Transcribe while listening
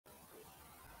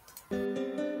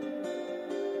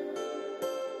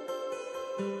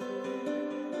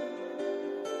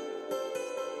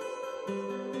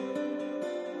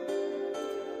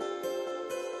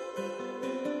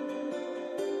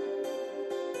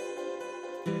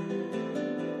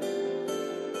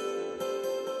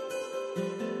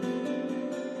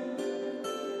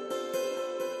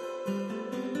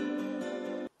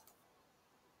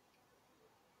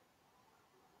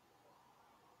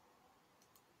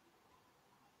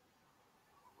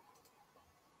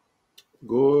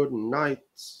Good night,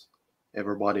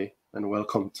 everybody, and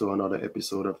welcome to another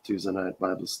episode of Tuesday Night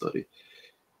Bible Study.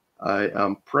 I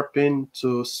am prepping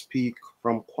to speak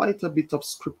from quite a bit of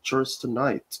scriptures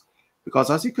tonight because,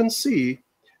 as you can see,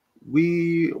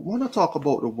 we want to talk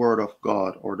about the Word of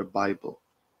God or the Bible,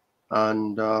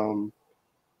 and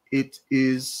it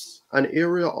is an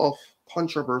area of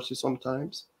controversy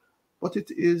sometimes, but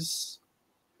it is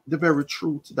the very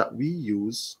truth that we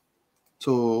use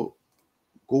to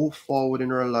go forward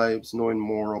in our lives knowing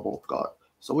more about God.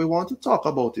 So we want to talk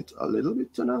about it a little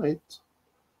bit tonight.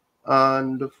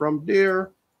 And from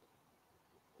there,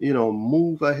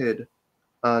 move ahead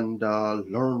and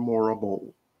learn more about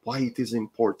why it is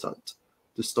important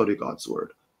to study God's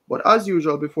Word. But as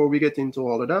usual, before we get into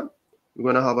all of that, we're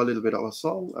going to have a little bit of a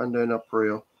song and then a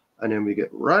prayer. And then we get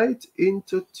right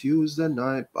into Tuesday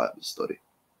Night Bible Study.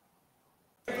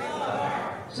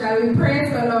 Shall we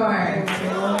praise the Lord?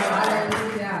 Hallelujah.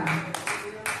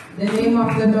 The name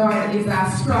of the Lord is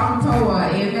a strong tower.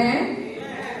 Amen.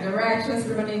 The righteous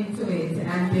run into it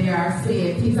and they are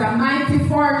saved. He's a mighty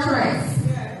fortress.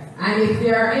 And if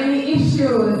there are any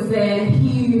issues, then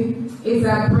he is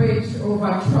a bridge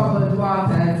over troubled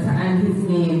waters and his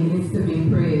name is to be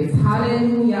praised.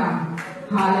 Hallelujah.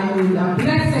 Hallelujah.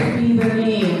 Blessed be the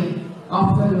name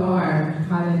of the Lord.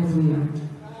 Hallelujah.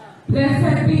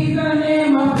 Blessed be the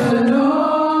name of the Lord.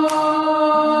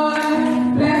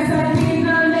 Blessed be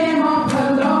the name of the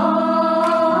Lord.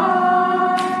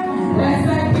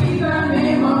 Blessed be the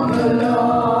name of the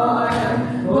Lord.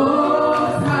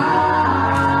 Most high.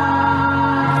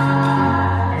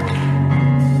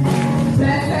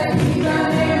 Blessed be the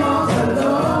name of the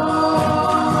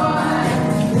Lord.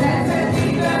 Blessed be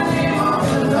the name of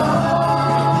the Lord.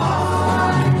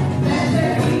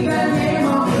 Blessed be the name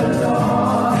of the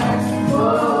Lord.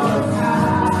 Most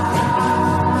high.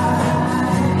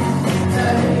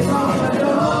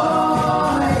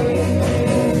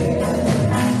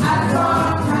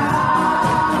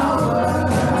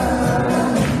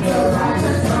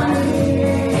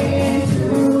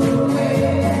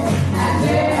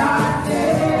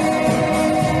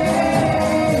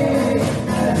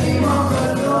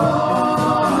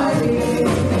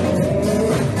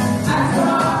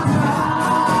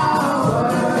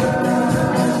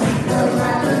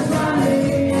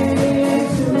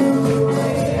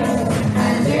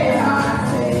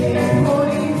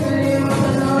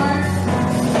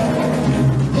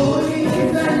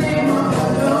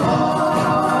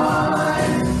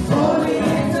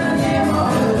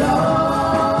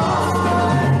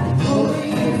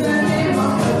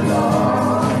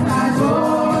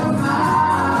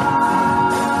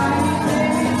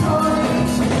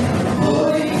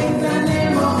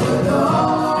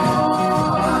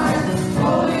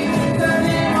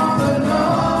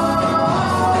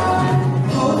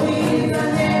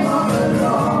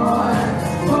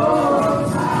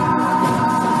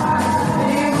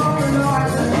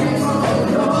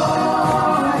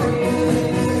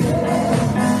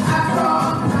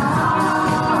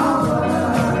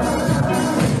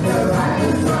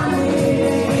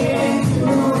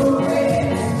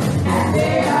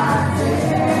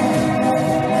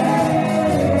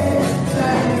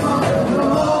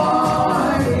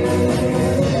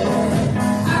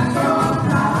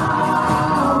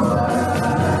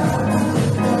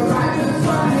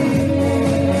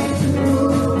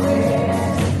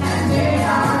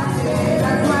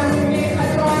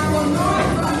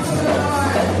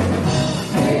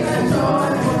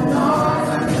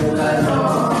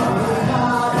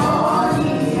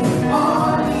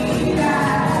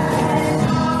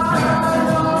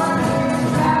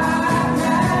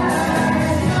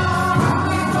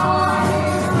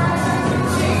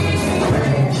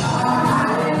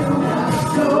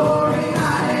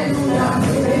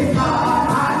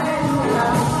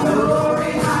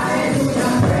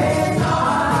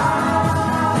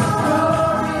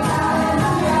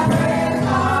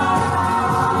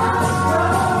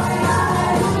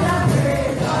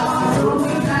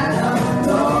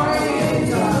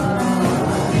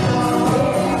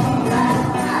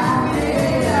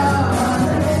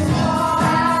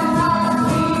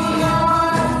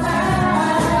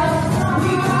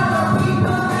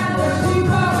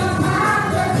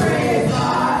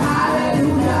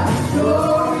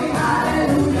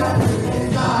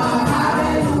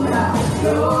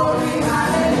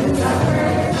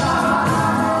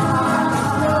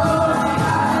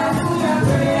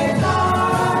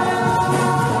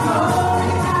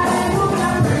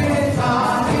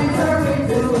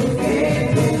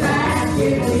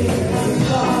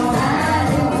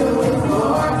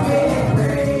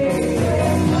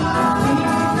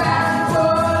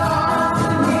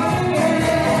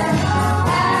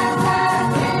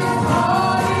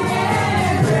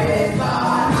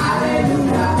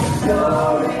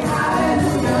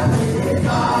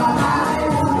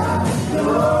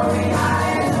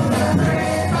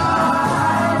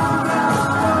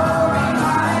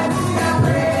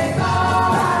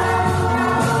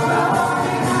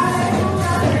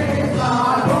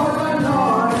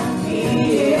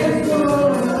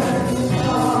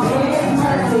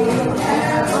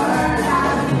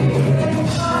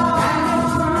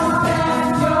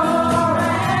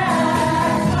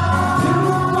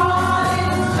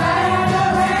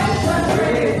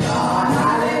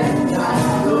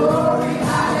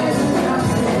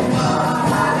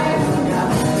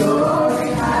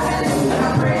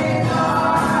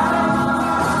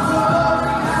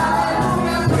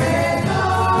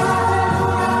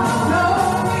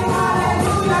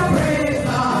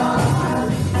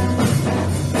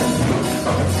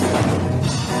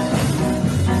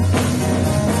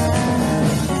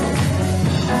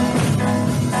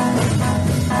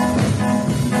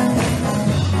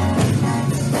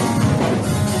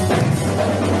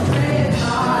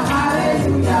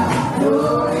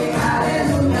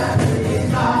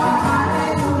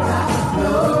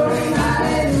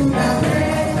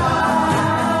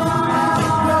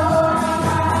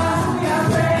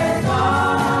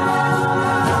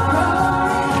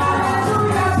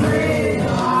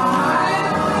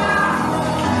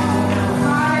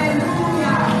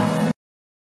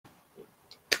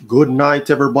 Good night,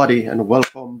 everybody, and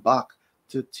welcome back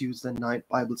to Tuesday Night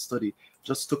Bible Study.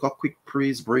 Just took a quick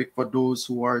praise break for those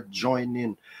who are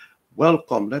joining.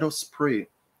 Welcome. Let us pray.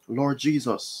 Lord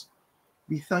Jesus,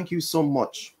 we thank you so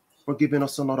much for giving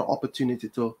us another opportunity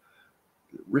to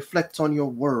reflect on your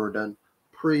word and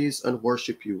praise and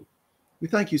worship you. We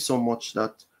thank you so much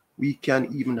that we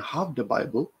can even have the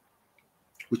Bible,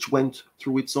 which went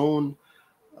through its own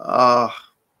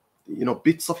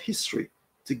bits of history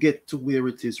to get to where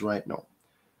it is right now.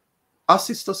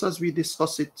 Assist us as we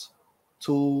discuss it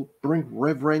to bring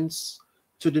reverence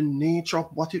to the nature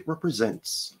of what it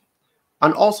represents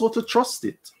and also to trust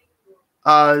it.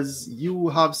 As you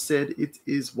have said, it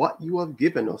is what you have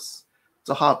given us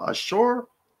to have a sure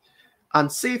and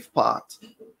safe path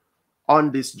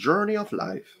on this journey of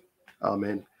life.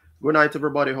 Amen. Good night,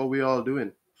 everybody. How we all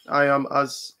doing? I am,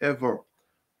 as ever,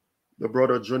 the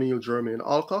brother Johnny Jermaine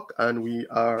Alcock, and we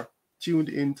are tuned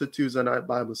into Tuesday Night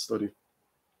Bible Study.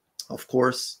 Of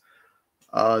course,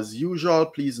 as usual,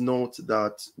 please note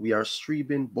that we are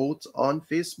streaming both on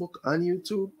Facebook and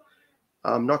YouTube.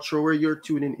 I'm not sure where you're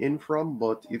tuning in from,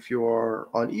 but if you're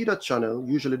on either channel,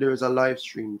 usually there is a live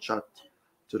stream chat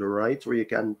to the right where you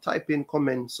can type in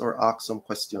comments or ask some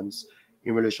questions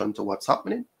in relation to what's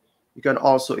happening. You can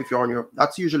also, if you're on your,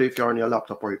 that's usually if you're on your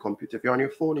laptop or your computer. If you're on your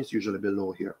phone, it's usually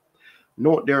below here.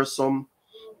 Note there's some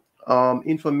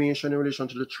information in relation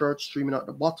to the church streaming at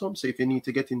the bottom. So if you need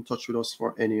to get in touch with us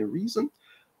for any reason,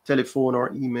 telephone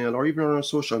or email or even on our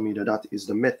social media, that is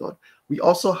the method. We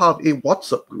also have a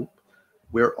WhatsApp group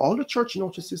where all the church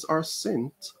notices are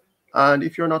sent. And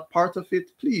if you're not part of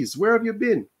it, please, where have you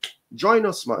been? Join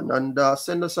us, man, and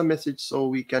send us a message so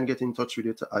we can get in touch with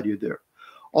you to add you there.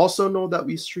 Also know that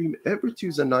we stream every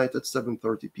Tuesday night at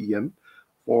 7:30 p.m.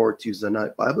 for Tuesday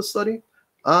Night Bible Study.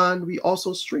 And we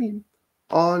also stream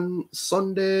on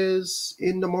Sundays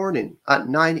in the morning at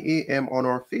 9 a.m. on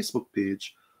our Facebook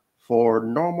page for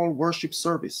normal worship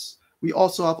service. We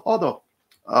also have other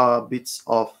bits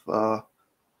of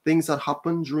things that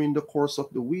happen during the course of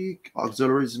the week.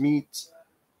 Auxiliaries meet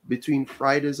between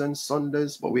Fridays and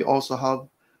Sundays, but we also have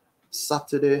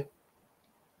Saturday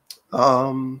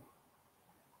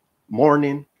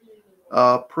morning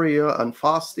prayer and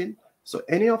fasting. So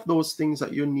any of those things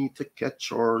that you need to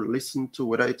catch or listen to,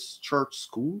 whether it's church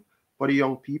school for the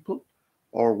young people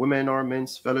or women or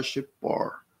men's fellowship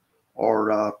or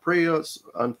prayers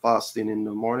and fasting in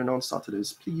the morning on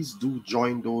Saturdays, please do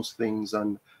join those things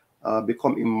and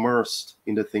become immersed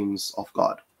in the things of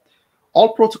God.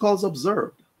 All protocols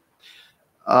observed.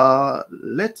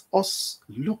 Let us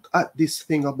look at this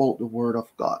thing about the Word of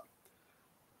God.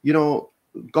 You know,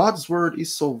 God's Word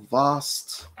is so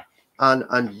vast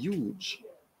and huge.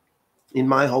 In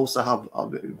my house, I have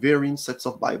varying sets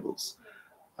of Bibles.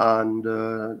 And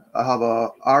I have a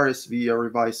RSV, a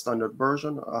Revised Standard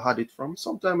Version. I had it from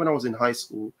sometime when I was in high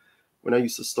school, when I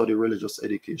used to study religious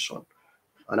education.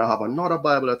 And I have another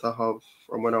Bible that I have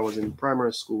from when I was in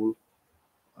primary school,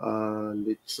 and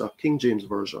it's a King James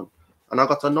Version. And I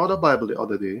got another Bible the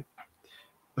other day,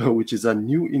 which is a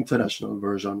New International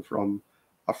Version from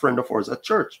a friend of ours at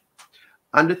church.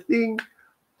 And the thing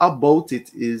about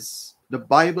it is the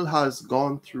Bible has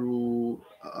gone through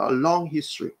a long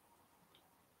history.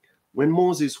 When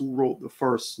Moses, who wrote the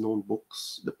first known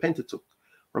books, the Pentateuch,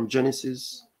 from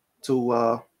Genesis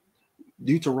to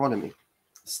Deuteronomy,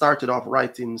 started off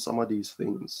writing some of these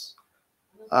things,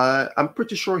 I'm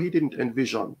pretty sure he didn't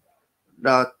envision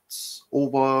that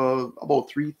over about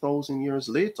 3,000 years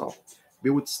later, we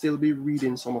would still be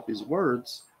reading some of his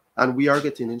words, and we are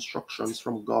getting instructions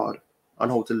from God on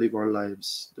how to live our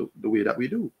lives the way that we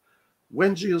do.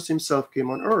 When Jesus himself came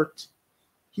on earth,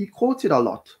 he quoted a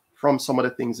lot from some of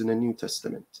the things in the New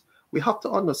Testament. We have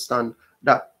to understand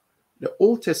that the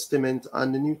Old Testament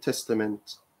and the New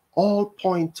Testament all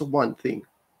point to one thing,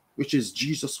 which is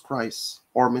Jesus Christ,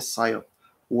 our Messiah,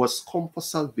 who was come for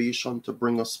salvation to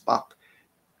bring us back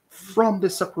from the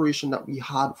separation that we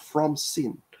had from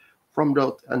sin, from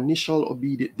the initial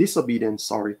disobedience,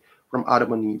 from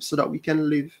Adam and Eve, so that we can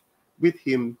live with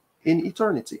him in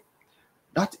eternity.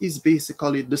 That is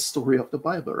basically the story of the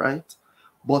Bible, right?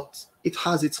 But it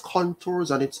has its contours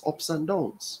and its ups and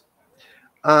downs.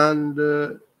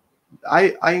 And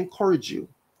I encourage you,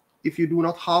 if you do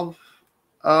not have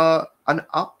an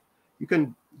app, you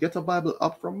can get a Bible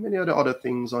app from many of the other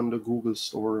things on the Google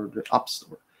Store, the App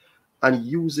Store, and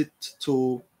use it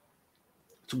to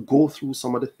go through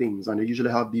some of the things. And they usually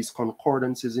have these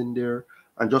concordances in there.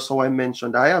 And just how I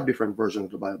mentioned, I have different versions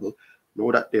of the Bible. Know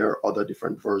that there are other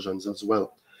different versions as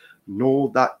well.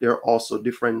 Know that there are also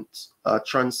different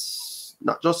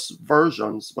not just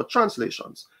versions, but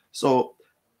translations. So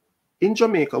In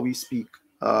Jamaica, we speak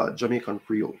Jamaican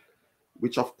Creole,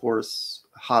 which of course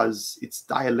has its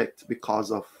dialect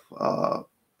because of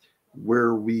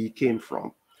where we came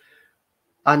from.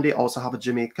 And they also have a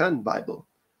Jamaican Bible,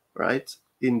 right?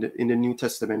 In the New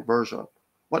Testament version.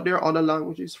 But there are other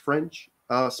languages, French,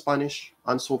 Spanish,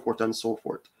 and so forth and so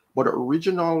forth. But the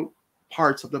original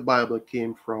parts of the Bible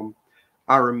came from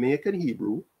Aramaic and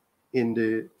Hebrew in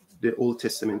the Old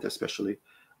Testament, especially,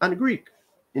 and Greek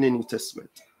in the New Testament.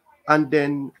 And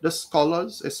then the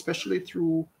scholars, especially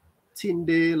through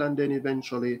Tyndale, and then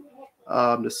eventually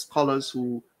the scholars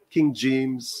who King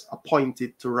James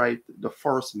appointed to write the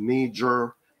first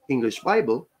major English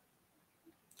Bible,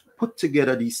 put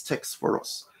together these texts for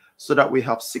us so that we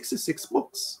have 66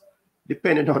 books,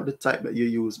 depending on the type that you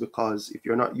use. Because if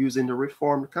you're not using the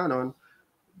Reformed canon,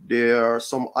 there are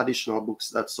some additional books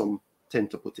that some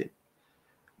tend to put in.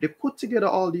 They put together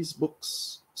all these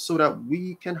books so that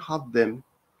we can have them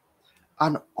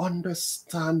and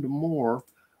understand more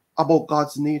about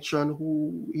God's nature and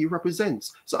who He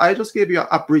represents. So I just gave you an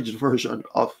abridged version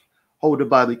of how the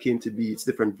Bible came to be, its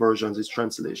different versions, its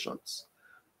translations.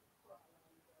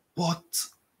 But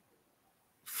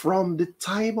from the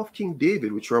time of King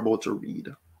David, which we're about to read,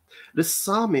 the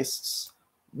psalmists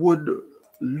would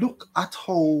look at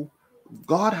how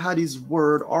God had His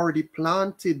word already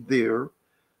planted there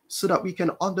so that we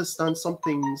can understand some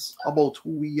things about who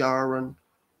we are and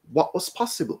what was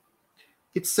possible.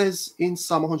 It says in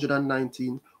Psalm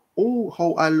 119, "Oh,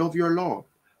 how I love your law.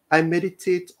 I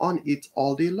meditate on it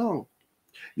all day long.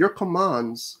 Your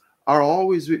commands are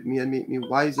always with me and make me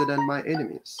wiser than my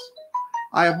enemies.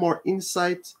 I have more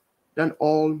insight than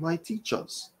all my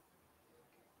teachers.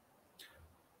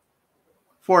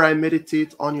 For I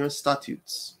meditate on your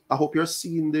statutes." I hope you're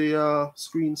seeing the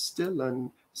screen still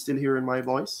and still hearing my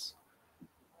voice.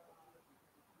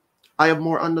 "I have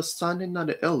more understanding than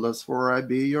the elders, for I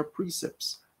obey your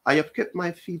precepts. I have kept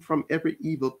my feet from every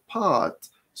evil path,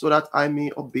 so that I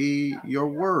may obey your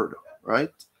word."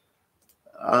 Right?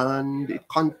 And it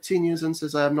continues and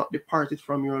says, "I have not departed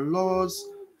from your laws,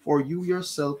 for you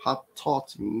yourself have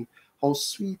taught me. How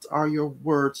sweet are your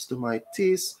words to my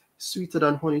taste, sweeter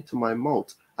than honey to my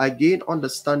mouth. I gain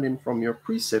understanding from your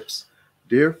precepts,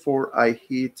 therefore I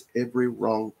hate every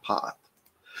wrong path."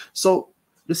 So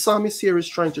the psalmist here is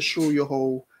trying to show you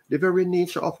how the very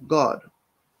nature of God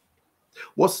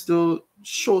was to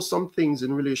show some things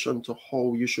in relation to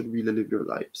how you should really live your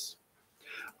lives.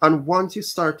 And once you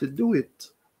start to do it,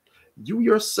 you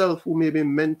yourself, who may be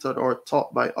mentored or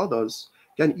taught by others,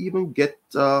 can even get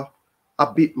a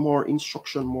bit more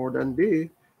instruction more than they,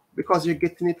 because you're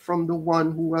getting it from the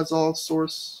one who has all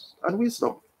source and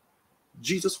wisdom,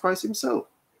 Jesus Christ Himself.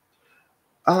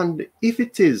 And if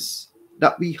it is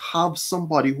that we have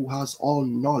somebody who has all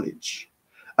knowledge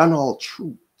and all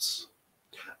truth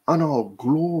and all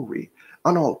glory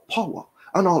and all power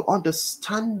and all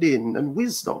understanding and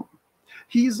wisdom,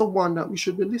 He's the one that we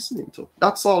should be listening to.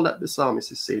 That's all that the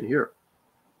psalmist is saying here.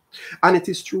 And it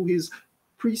is through his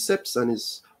precepts and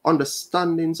his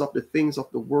understandings of the things of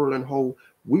the world and how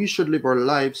we should live our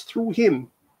lives through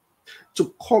him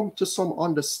to come to some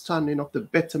understanding of the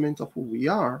betterment of who we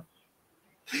are.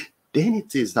 Then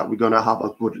it is that we're going to have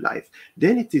a good life.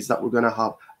 Then it is that we're going to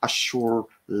have a sure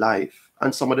life.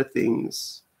 And some of the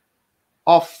things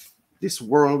of this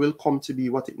world will come to be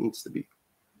what it needs to be.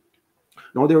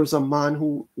 Now, there was a man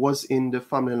who was in the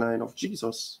family line of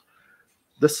Jesus,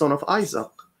 the son of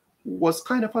Isaac, who was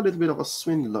kind of a little bit of a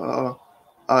swindler.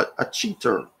 A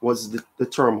cheater was the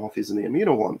term of his name. You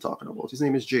know what I'm talking about. His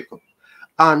name is Jacob.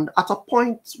 And at a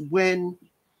point when,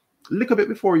 a little bit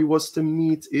before he was to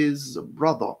meet his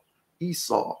brother,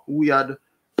 Esau, who he had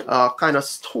kind of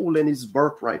stolen his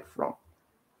birthright from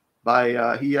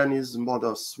by he and his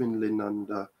mother swindling and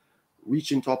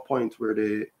reaching to a point where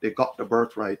they got the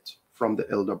birthright from the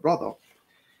elder brother.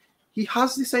 He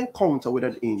has this encounter with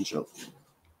an angel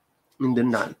in the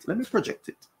night. Let me project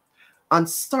it. And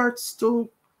starts to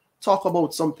talk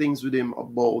about some things with him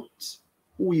about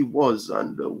who he was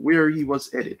and where he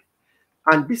was headed.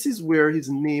 And this is where his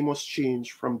name was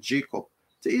changed from Jacob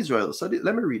to Israel. So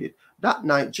let me read it. That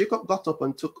night, Jacob got up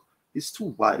and took his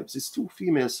 2 wives, his 2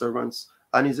 female servants,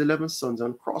 and his 11 sons,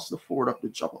 and crossed the ford of the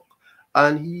Jabbok.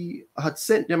 And he had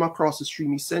sent them across the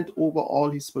stream. He sent over all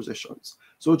his possessions.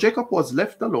 So Jacob was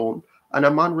left alone, and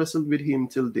a man wrestled with him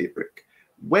till daybreak.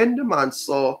 When the man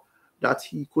saw that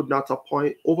he could not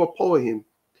overpower him,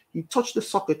 he touched the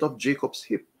socket of Jacob's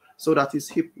hip, so that his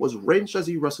hip was wrenched as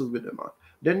he wrestled with the man.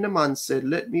 Then the man said,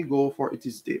 "Let me go, for it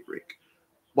is daybreak."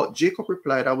 But Jacob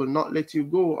replied, "I will not let you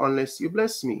go unless you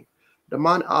bless me." The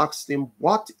man asked him,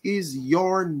 "What is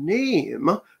your name?"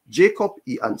 "Jacob,"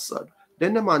 he answered.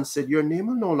 Then the man said, "Your name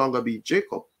will no longer be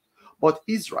Jacob, but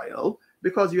Israel,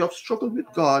 because you have struggled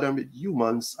with God and with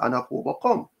humans and have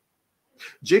overcome."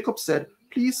 Jacob said,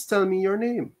 "Please tell me your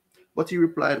name." But he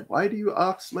replied, "Why do you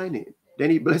ask my name?"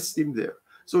 Then he blessed him there.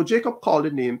 So Jacob called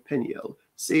the name Peniel,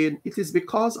 saying, "It is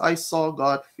because I saw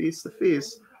God face to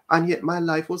face, and yet my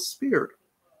life was spared."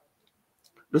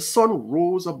 The sun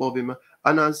rose above him,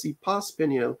 and as he passed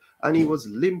Peniel, and he was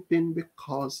limping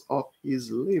because of his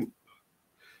limp.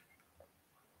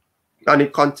 And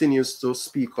it continues to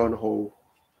speak on how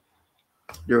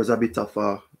there's a bit of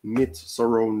a myth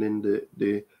surrounding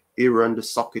the area and the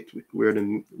socket where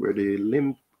the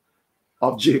limb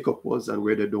of Jacob was, and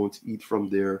where they don't eat from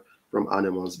there from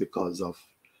animals because of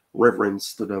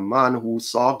reverence to the man who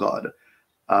saw God.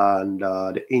 And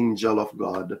the angel of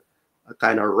God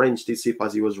kind of wrenched his hip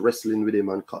as he was wrestling with him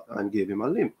and gave him a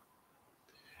limb.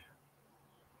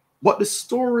 But the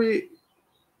story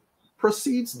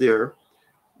proceeds there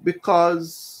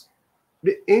because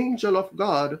the angel of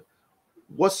God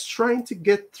was trying to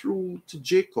get through to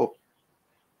Jacob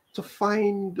to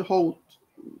find out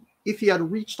if he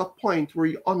had reached a point where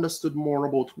he understood more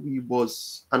about who he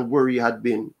was and where he had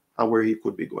been and where he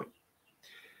could be going.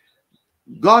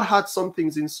 God had some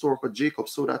things in store for Jacob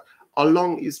so that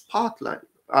along his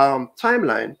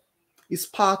timeline, his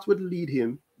path would lead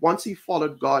him, once he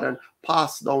followed God and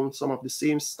passed down some of the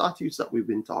same statutes that we've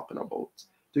been talking about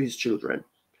to his children,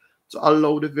 to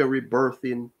allow the very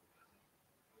birthing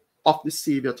of the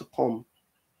Savior to come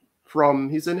from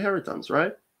his inheritance,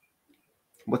 right?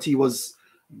 But he was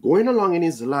going along in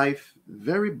his life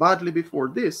very badly before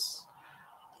this.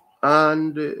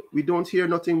 And we don't hear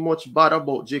nothing much bad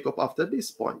about Jacob after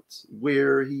this point,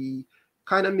 where he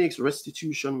kind of makes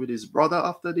restitution with his brother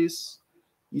after this.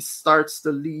 He starts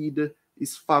to lead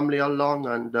his family along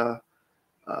and,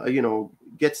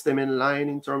 gets them in line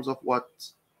in terms of what,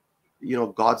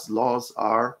 God's laws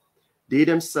are. They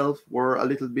themselves were a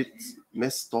little bit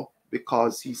messed up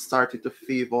because he started to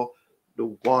favor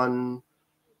the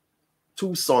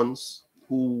two sons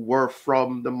who were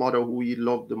from the mother who he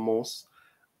loved the most.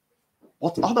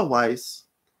 But otherwise,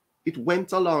 it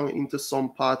went along into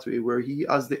some pathway where he,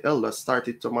 as the elder,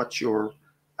 started to mature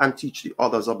and teach the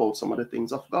others about some of the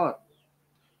things of God.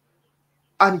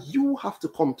 And you have to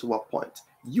come to a point.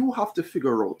 You have to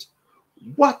figure out,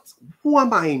 who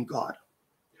am I in God?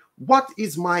 What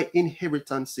is my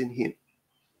inheritance in him?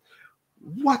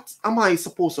 What am I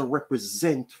supposed to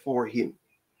represent for him?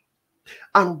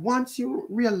 And once you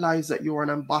realize that you're an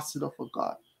ambassador for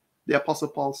God, the Apostle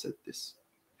Paul said this.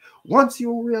 Once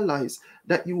you realize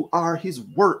that you are his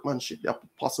workmanship, the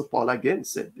Apostle Paul again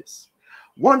said this.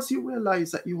 Once you realize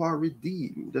that you are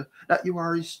redeemed, that you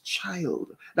are his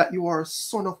child, that you are a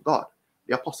son of God,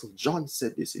 the Apostle John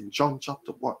said this in John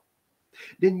chapter 1,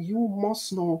 then you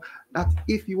must know that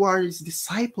if you are his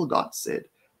disciple, God said,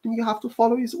 then you have to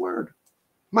follow his word.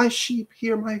 My sheep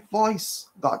hear my voice,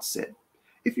 God said.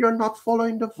 If you're not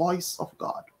following the voice of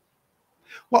God,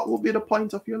 what would be the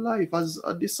point of your life as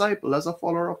a disciple, as a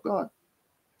follower of God?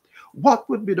 What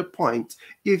would be the point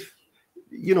if,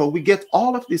 we get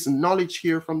all of this knowledge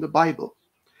here from the Bible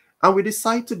and we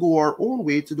decide to go our own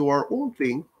way, to do our own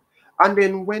thing, and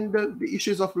then when the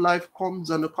issues of life comes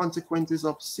and the consequences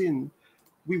of sin,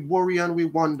 we worry and we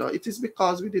wonder. It is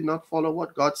because we did not follow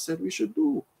what God said we should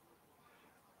do.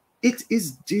 It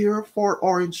is there for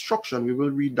our instruction. We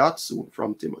will read that soon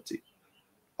from Timothy,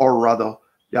 or rather,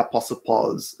 the Apostle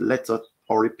Paul's letter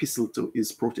or epistle to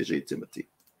his protege Timothy.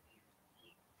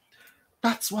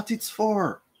 That's what it's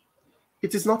for.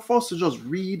 It is not for us to just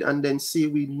read and then say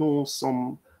we know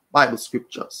some Bible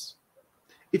scriptures.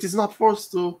 It is not for us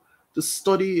to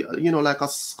study, like a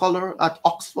scholar at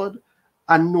Oxford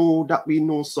and know that we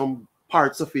know some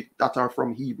parts of it that are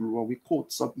from Hebrew, and we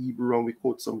quote some Hebrew and we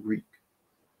quote some Greek.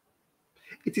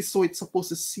 It is so it's supposed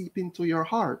to seep into your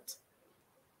heart.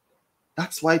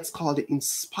 That's why it's called the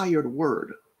inspired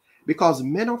word. Because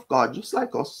men of God, just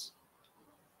like us,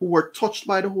 who were touched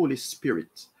by the Holy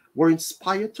Spirit, were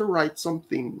inspired to write some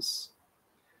things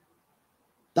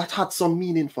that had some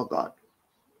meaning for God.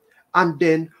 And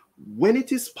then when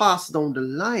it is passed down the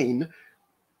line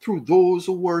through those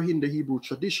who were in the Hebrew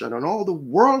tradition, and all the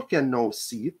world can now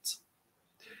see it,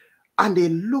 and they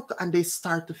look and they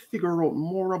start to figure out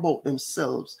more about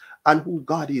themselves and who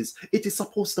God is, it is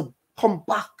supposed to come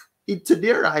back into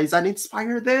their eyes and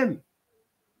inspire them.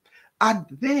 And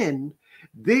then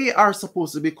they are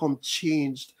supposed to become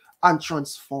changed and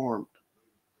transformed.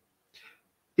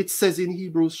 It says in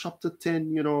Hebrews chapter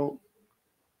 10,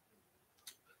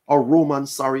 or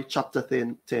Romans, chapter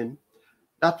 10,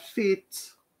 that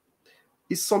faith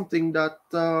is something that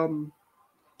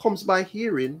comes by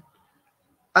hearing,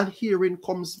 and hearing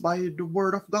comes by the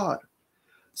word of God.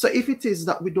 So if it is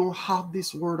that we don't have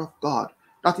this word of God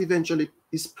that eventually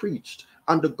is preached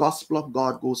and the gospel of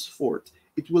God goes forth,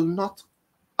 it will not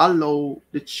allow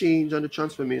the change and the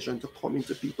transformation to come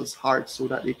into people's hearts so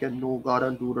that they can know God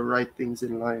and do the right things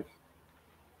in life.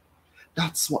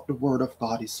 That's what the word of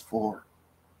God is for.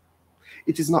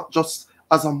 It is not just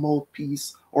as a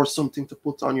mouthpiece or something to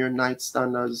put on your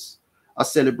nightstand as a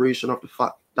celebration of the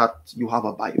fact that you have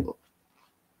a Bible.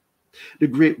 The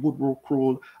great Woodrow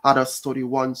Kroll had a study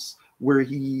once where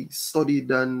he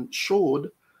studied and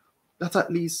showed that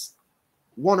at least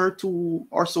one or two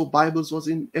or so Bibles was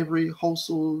in every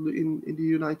household in the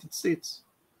United States.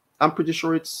 I'm pretty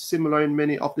sure it's similar in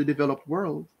many of the developed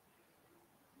world.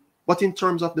 But in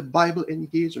terms of the Bible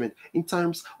engagement, in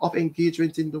terms of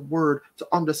engagement in the word to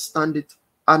understand it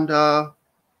and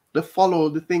to follow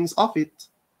the things of it,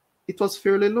 it was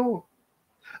fairly low.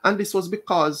 And this was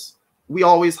because we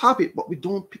always have it, but we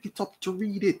don't pick it up to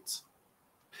read it.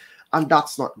 And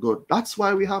that's not good. That's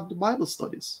why we have the Bible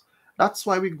studies. That's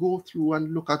why we go through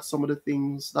and look at some of the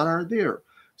things that are there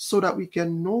so that we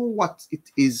can know what it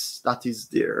is that is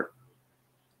there.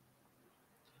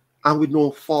 And we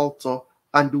don't falter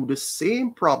and do the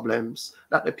same problems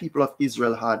that the people of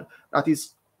Israel had, that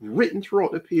is written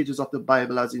throughout the pages of the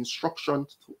Bible as instruction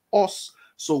to us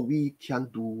so we can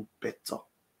do better.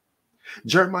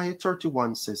 Jeremiah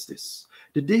 31 says this: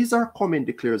 "The days are coming,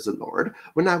 declares the Lord,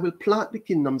 when I will plant the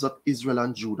kingdoms of Israel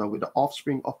and Judah with the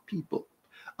offspring of people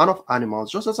and of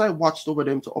animals, just as I watched over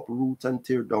them to uproot and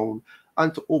tear down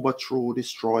and to overthrow,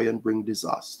 destroy, and bring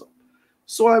disaster.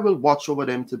 So I will watch over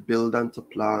them to build and to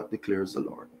plant, declares the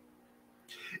Lord."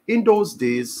 In those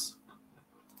days,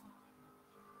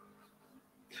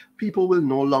 people will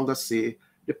no longer say,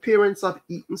 "The parents have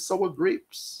eaten sour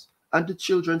grapes, and the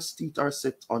children's teeth are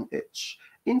set on edge."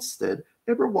 Instead,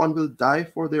 everyone will die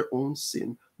for their own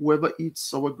sin. Whoever eats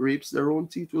sour grapes, their own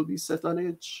teeth will be set on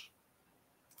edge.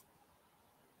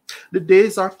 The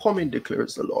days are coming,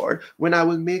 declares the Lord, when I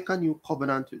will make a new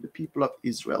covenant with the people of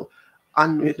Israel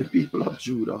and with the people of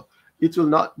Judah. It will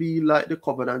not be like the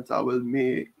covenant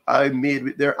I made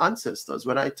with their ancestors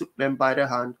when I took them by the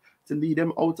hand to lead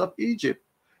them out of Egypt,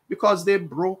 because they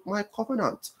broke my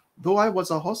covenant, though I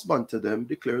was a husband to them,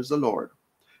 declares the Lord.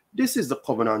 This is the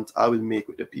covenant I will make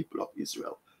with the people of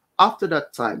Israel. After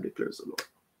that time, declares the Lord,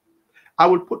 I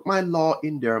will put my law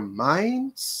in their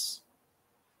minds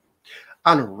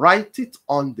and write it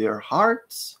on their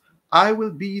hearts. I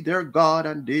will be their God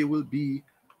and they will be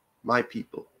my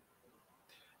people.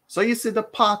 So you see the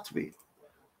pathway.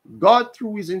 God,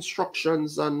 through his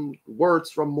instructions and words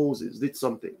from Moses, did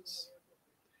some things.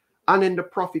 And then the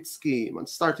prophets came and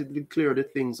started to declare the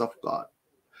things of God.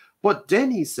 But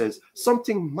then he says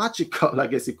something magical, I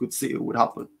guess you could say, would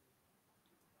happen.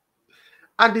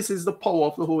 And this is the power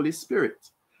of the Holy Spirit,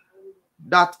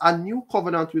 that a new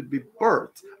covenant will be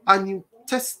birthed, a new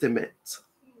testament.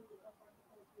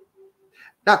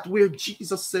 That where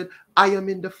Jesus said, I am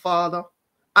in the Father,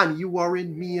 and you are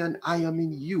in me, and I am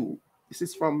in you. This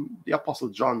is from the Apostle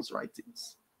John's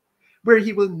writings, where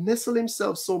he will nestle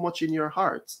himself so much in your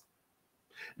heart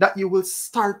that you will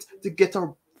start to get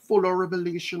a fuller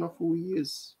revelation of who he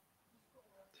is.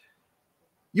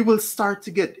 You will start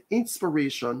to get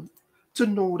inspiration to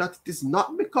know that it is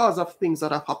not because of things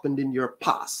that have happened in your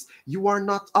past. You are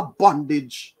not a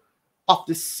bondage of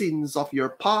the sins of your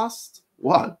past,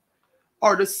 one,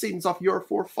 or the sins of your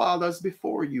forefathers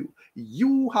before you.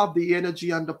 You have the energy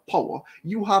and the power.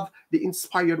 You have the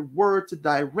inspired word to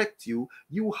direct you.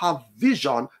 You have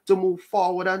vision to move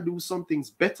forward and do some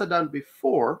things better than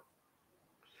before,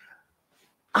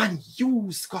 and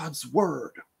use God's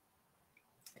word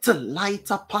to light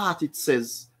a path, it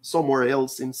says somewhere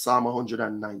else in Psalm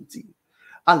 119.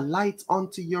 A light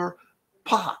unto your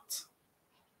path.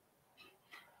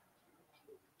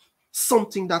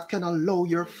 Something that can allow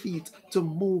your feet to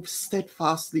move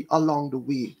steadfastly along the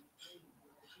way.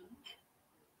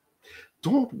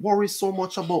 Don't worry so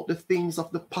much about the things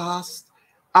of the past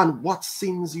and what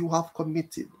sins you have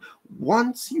committed.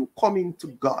 Once you come into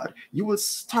God, you will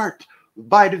start,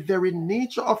 by the very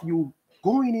nature of you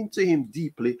going into him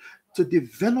deeply, to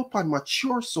develop and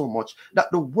mature so much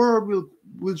that the word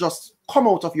will just come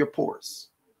out of your pores.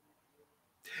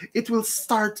 It will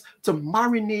start to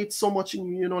marinate so much in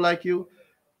you, like you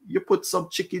put some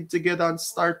chicken together and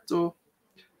start to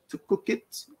cook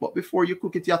it. But before you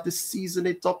cook it, you have to season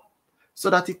it up so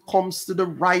that it comes to the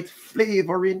right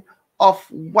flavoring of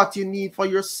what you need for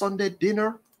your Sunday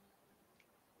dinner.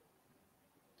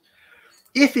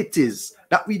 If it is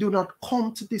that we do not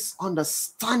come to this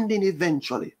understanding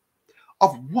eventually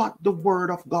of what the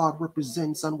Word of God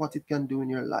represents and what it can do in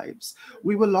your lives,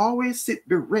 we will always sit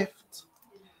bereft,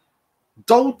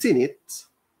 doubting it,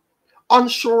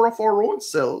 unsure of our own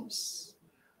selves,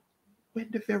 when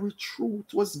the very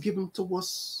truth was given to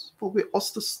us for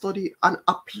us to study and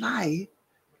apply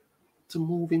to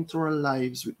move into our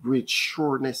lives with great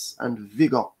sureness and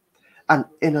vigor and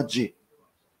energy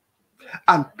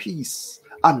and peace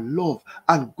and love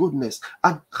and goodness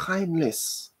and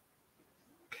kindness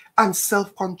and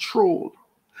self-control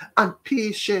and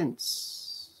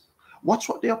patience. Watch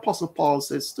what the Apostle Paul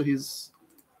says to his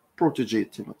protege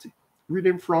Timothy.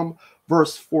 Reading from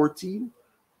verse 14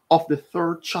 of the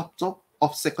 3rd chapter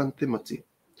of 2 Timothy.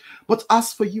 But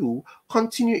as for you,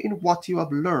 continue in what you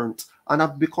have learned and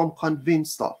have become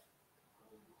convinced of,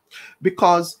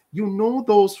 because you know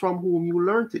those from whom you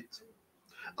learned it,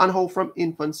 and how from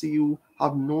infancy you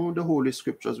have known the Holy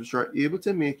Scriptures, which are able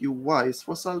to make you wise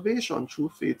for salvation through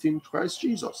faith in Christ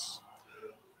Jesus.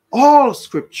 All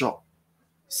Scripture,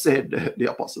 said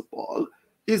the Apostle Paul,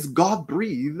 is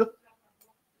God-breathed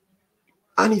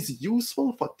and is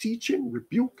useful for teaching,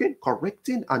 rebuking,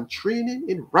 correcting, and training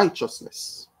in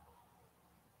righteousness,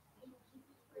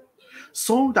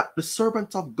 so that the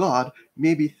servant of God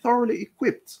may be thoroughly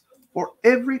equipped for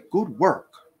every good work.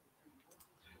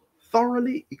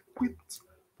 Thoroughly equipped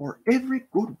for every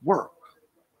good work.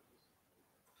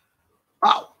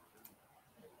 Wow.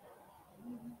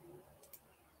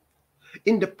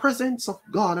 In the presence of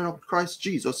God and of Christ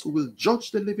Jesus, who will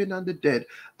judge the living and the dead,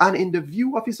 and in the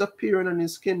view of his appearing and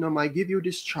his kingdom, I give you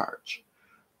this charge.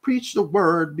 Preach the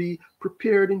word, be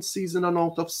prepared in season and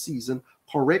out of season,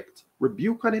 correct,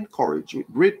 rebuke, and encourage with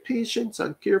great patience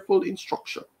and careful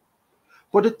instruction.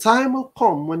 For the time will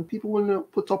come when people will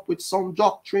not put up with sound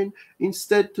doctrine.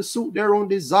 Instead, to suit their own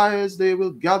desires, they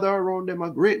will gather around them a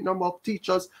great number of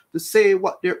teachers to say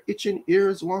what their itching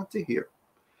ears want to hear.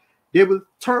 They will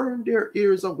turn their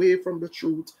ears away from the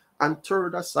truth and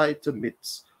turn aside to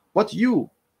myths. But you,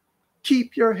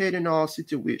 keep your head in all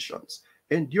situations,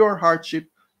 endure hardship,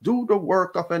 do the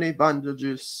work of an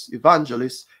evangelist,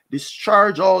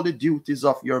 discharge all the duties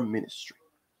of your ministry.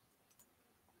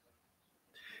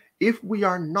 If we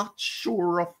are not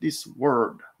sure of this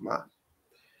word, man,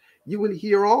 you will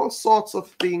hear all sorts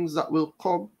of things that will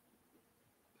come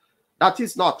that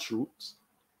is not truth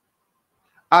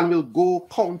and will go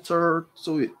counter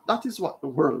to it. That is what the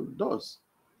world does.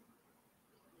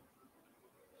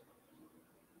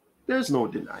 There's no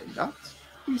denying that.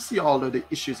 We see all of the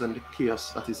issues and the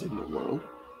chaos that is in the world,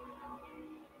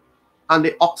 and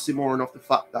the oxymoron of the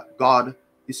fact that God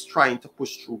is trying to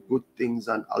push through good things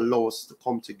and allow us to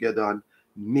come together and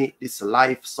make this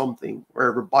life something where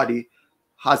everybody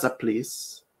has a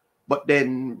place. But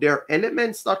then there are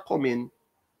elements that come in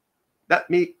that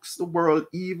makes the world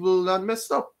evil and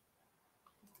messed up.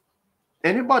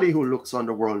 Anybody who looks on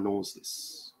the world knows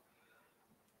this.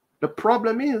 The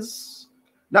problem is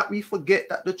that we forget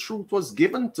that the truth was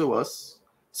given to us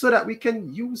so that we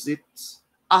can use it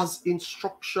as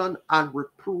instruction and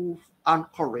reproof and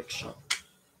correction.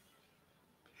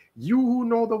 You who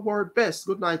know the word best,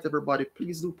 good night everybody,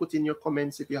 please do put in your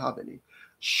comments if you have any,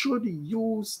 should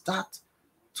use that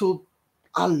to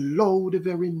allow the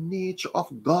very nature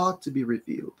of God to be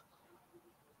revealed.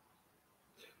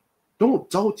 Don't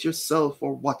doubt yourself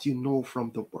or what you know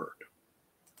from the word.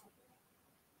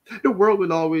 The world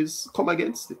will always come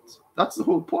against it. That's the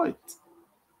whole point.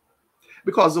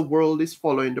 Because the world is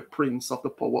following the prince of the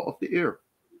power of the air.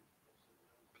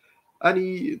 And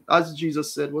he, as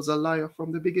Jesus said, was a liar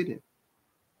from the beginning.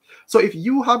 So if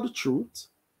you have the truth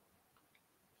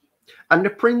and the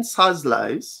prince has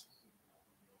lies,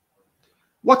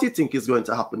 what do you think is going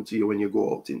to happen to you when you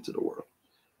go out into the world?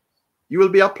 You will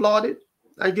be applauded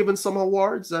and given some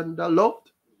awards and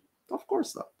loved? Of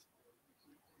course not.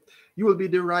 You will be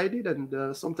derided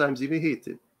and sometimes even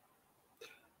hated.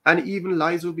 And even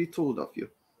lies will be told of you.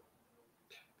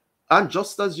 And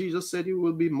just as Jesus said, you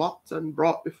will be mocked and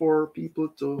brought before people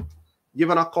to give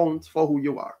an account for who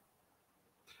you are.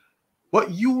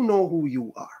 But you know who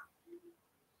you are.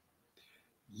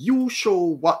 You show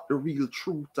what the real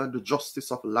truth and the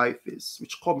justice of life is,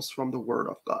 which comes from the word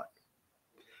of God.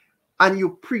 And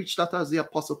you preach that, as the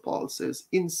Apostle Paul says,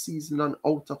 in season and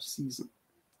out of season.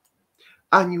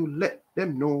 And you let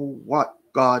them know what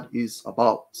God is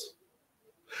about.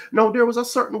 Now, there was a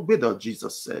certain widow,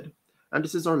 Jesus said, and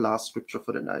this is our last scripture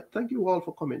for the night. Thank you all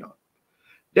for coming on.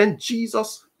 Then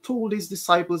Jesus told his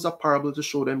disciples a parable to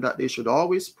show them that they should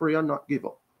always pray and not give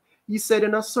up. He said,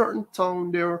 in a certain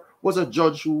town there was a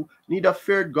judge who neither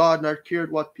feared God nor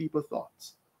cared what people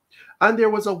thought. And there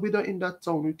was a widow in that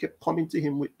town who kept coming to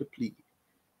him with the plea,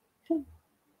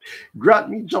 grant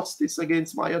me justice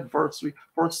against my adversary.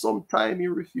 For some time he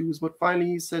refused, but finally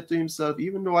he said to himself,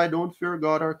 even though I don't fear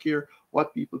God or care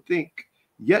what people think,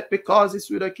 yet because this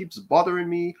widow keeps bothering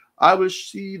me, I will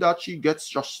see that she gets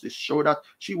justice, so that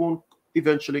she won't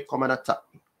eventually come and attack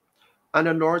me. And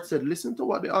the Lord said, listen to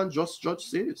what the unjust judge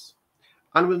says.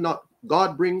 And will not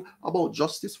God bring about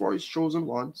justice for his chosen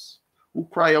ones, who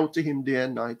cry out to him day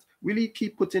and night? Will he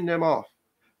keep putting them off?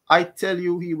 I tell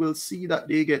you, he will see that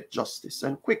they get justice,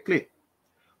 and quickly.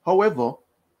 However,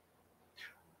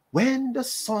 when the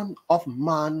Son of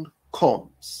Man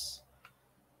comes,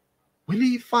 will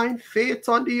he find faith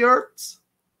on the earth?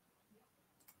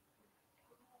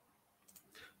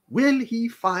 Will he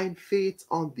find faith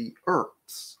on the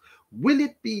earth? Will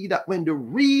it be that when the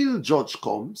real judge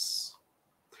comes,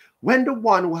 when the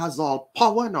one who has all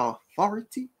power and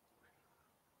authority,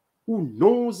 who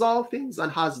knows all things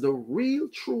and has the real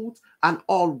truth and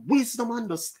all wisdom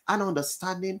and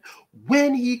understanding,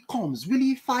 when he comes, will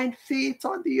he find faith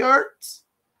on the earth?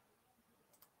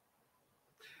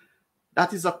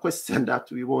 That is a question that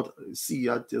we won't see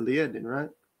until the ending, right?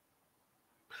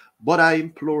 But I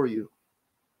implore you,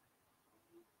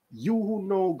 you who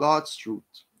know God's truth,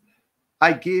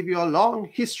 I gave you a long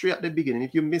history at the beginning.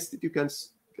 If you missed it, you can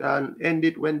end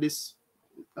it when this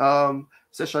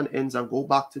session ends and go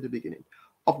back to the beginning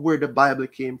of where the Bible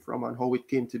came from and how it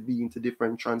came to be into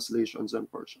different translations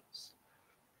and versions.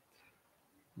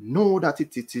 Know that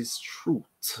it is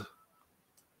truth.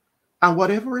 And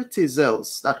whatever it is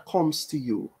else that comes to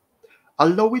you,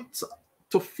 allow it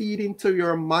to feed into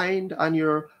your mind and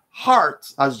your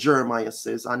heart, as Jeremiah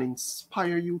says, and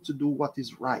inspire you to do what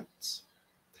is right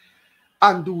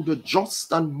and do the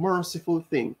just and merciful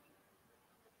thing,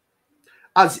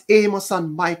 as Amos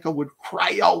and Micah would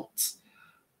cry out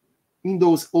in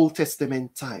those Old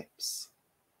Testament times.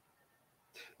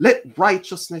 Let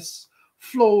righteousness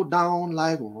flow down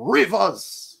like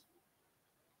rivers,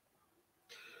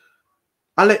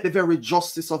 and let the very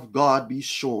justice of God be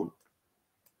shown.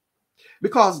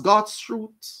 Because God's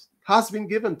truth has been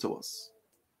given to us,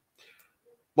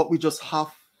 but we just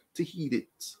have to heed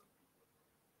it.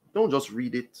 Don't just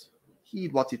read it.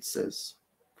 Heed what it says.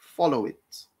 Follow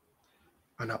it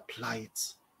and apply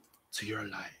it to your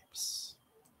lives.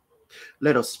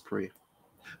 Let us pray.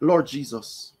 Lord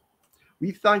Jesus,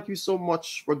 we thank you so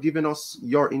much for giving us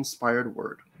your inspired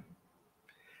word.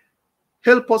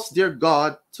 Help us, dear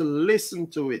God, to listen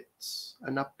to it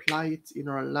and apply it in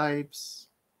our lives.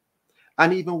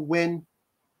 And even when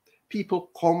people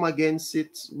come against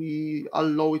it, we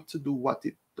allow it to do what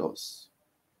it does.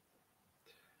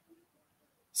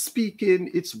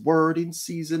 Speaking its word in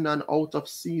season and out of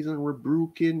season,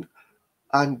 rebuking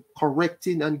and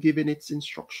correcting and giving its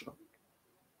instruction,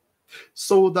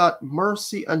 so that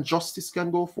mercy and justice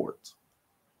can go forth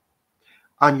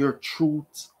and your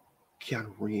truth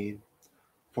can reign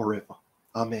forever.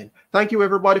 Amen. Thank you,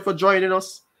 everybody, for joining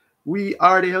us. We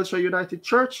are the Hillshire United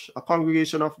Church, a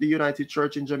congregation of the United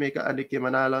Church in Jamaica and the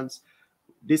Cayman Islands.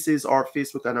 This is our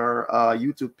Facebook and our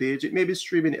YouTube page. It may be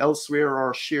streaming elsewhere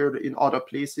or shared in other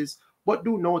places, but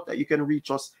do note that you can reach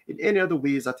us in any other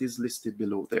ways that is listed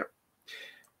below there.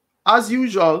 As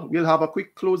usual, we'll have a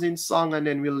quick closing song, and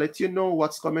then we'll let you know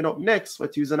what's coming up next for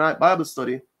Tuesday night Bible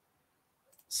study.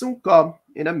 Soon come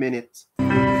in a minute.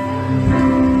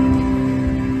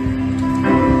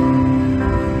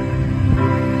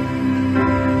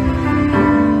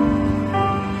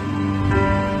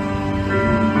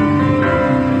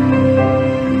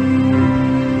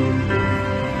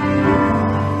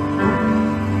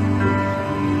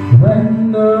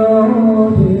 When the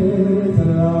road is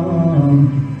long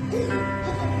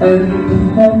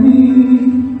and heavy,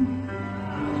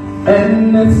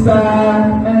 and it's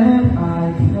dark and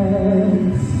I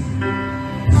can't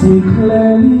see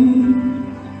clearly,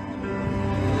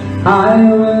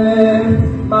 I will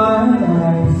lift my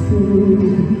eyes to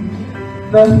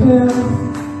the hills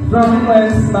from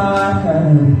whence my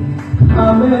help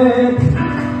cometh.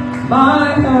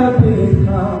 My help it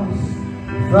comes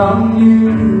from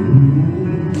you.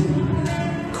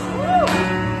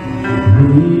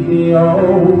 Lead me, oh,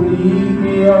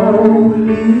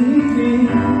 lead me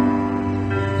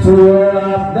to where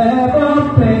I've never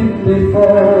been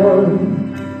before,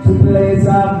 to a place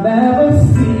I've never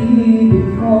seen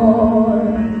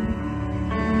before.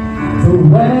 So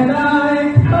when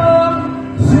I come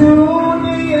to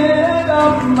the end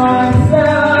of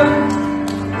myself,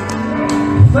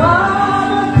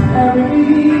 Father, carry me,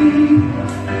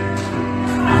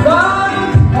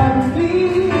 Father, carry me.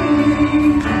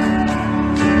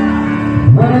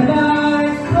 When I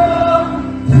come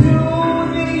to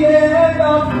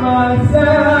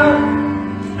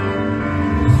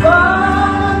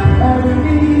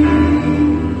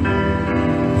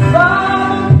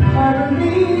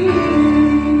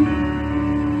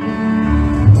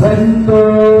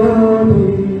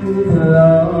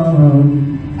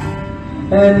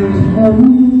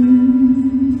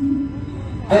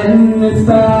this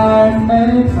time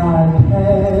and I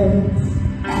can't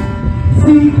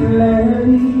see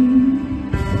clearly.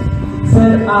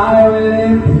 Said I will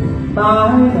lift my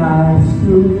eyes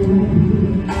to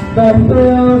the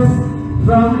hills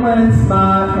from whence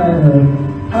my help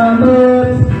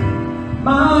cometh.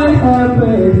 My help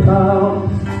it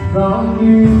comes from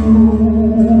you.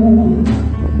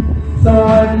 So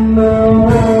when the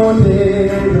road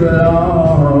is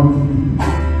long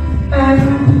and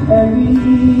heavy,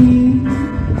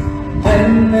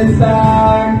 and it's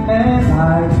dark and I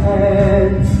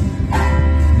can't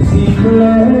see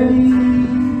clearly,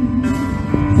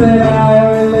 said I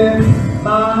will lift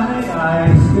my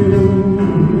eyes to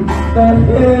the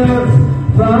hills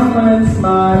from whence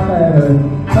my help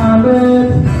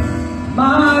cometh.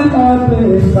 My help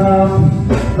is comes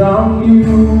from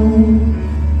you.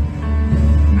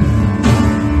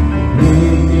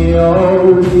 Lead me, oh,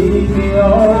 lead me, oh,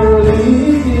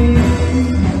 lead me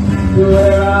to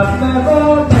where I've never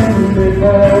been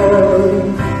before,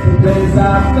 the place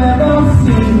I've never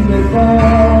seen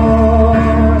before.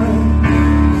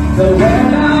 So when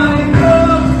I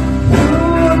come to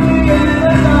the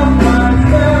end of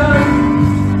myself,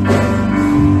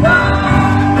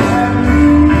 God help me,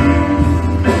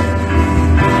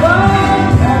 God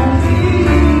help me.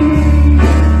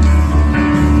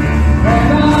 When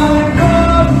I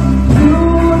come to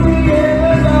the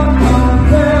end of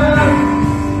myself,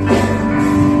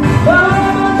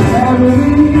 God help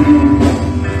me,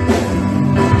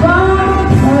 God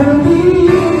help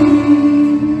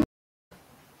me.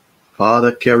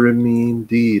 Father, carry me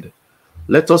indeed.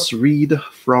 Let us read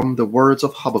from the words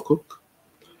of Habakkuk,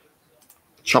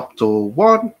 chapter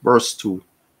 1, verse 2.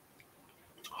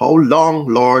 How long,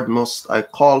 Lord, must I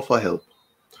call for help,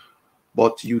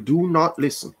 but you do not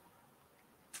listen?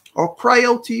 Or cry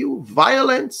out to you,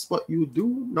 violence, but you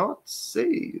do not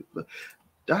save?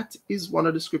 That is one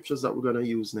of the scriptures that we're going to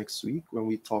use next week when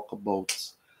we talk about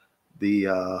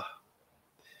the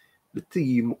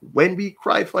theme, when we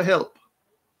cry for help.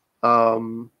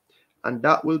 And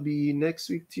that will be next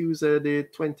week, Tuesday, the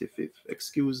 25th.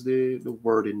 Excuse the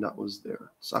wording that was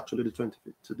there. It's actually the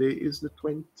 25th. Today is the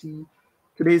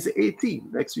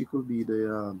 18th. Next week will be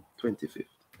the 25th.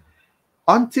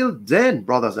 Until then,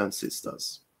 brothers and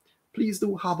sisters, please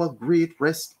do have a great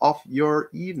rest of your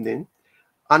evening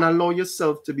and allow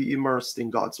yourself to be immersed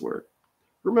in God's word.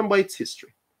 Remember, it's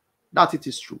history, that it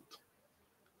is truth.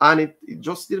 And it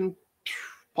just didn't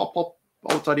pop up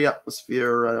out of the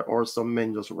atmosphere or some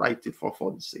men just write it for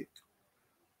fun's sake.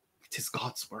 It is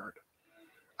God's word.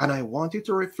 And I want you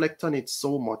to reflect on it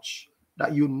so much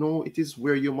that you know it is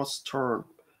where you must turn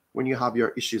when you have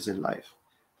your issues in life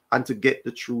and to get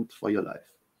the truth for your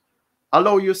life.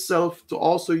 Allow yourself to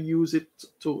also use it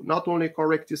to not only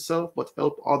correct yourself, but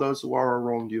help others who are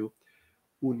around you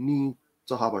who need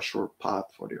to have a short path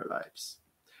for their lives.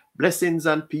 Blessings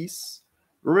and peace.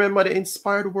 Remember, the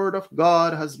inspired word of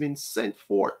God has been sent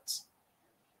forth.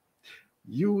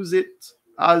 Use it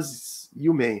as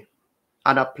you may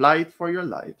and apply it for your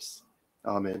lives.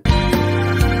 Amen.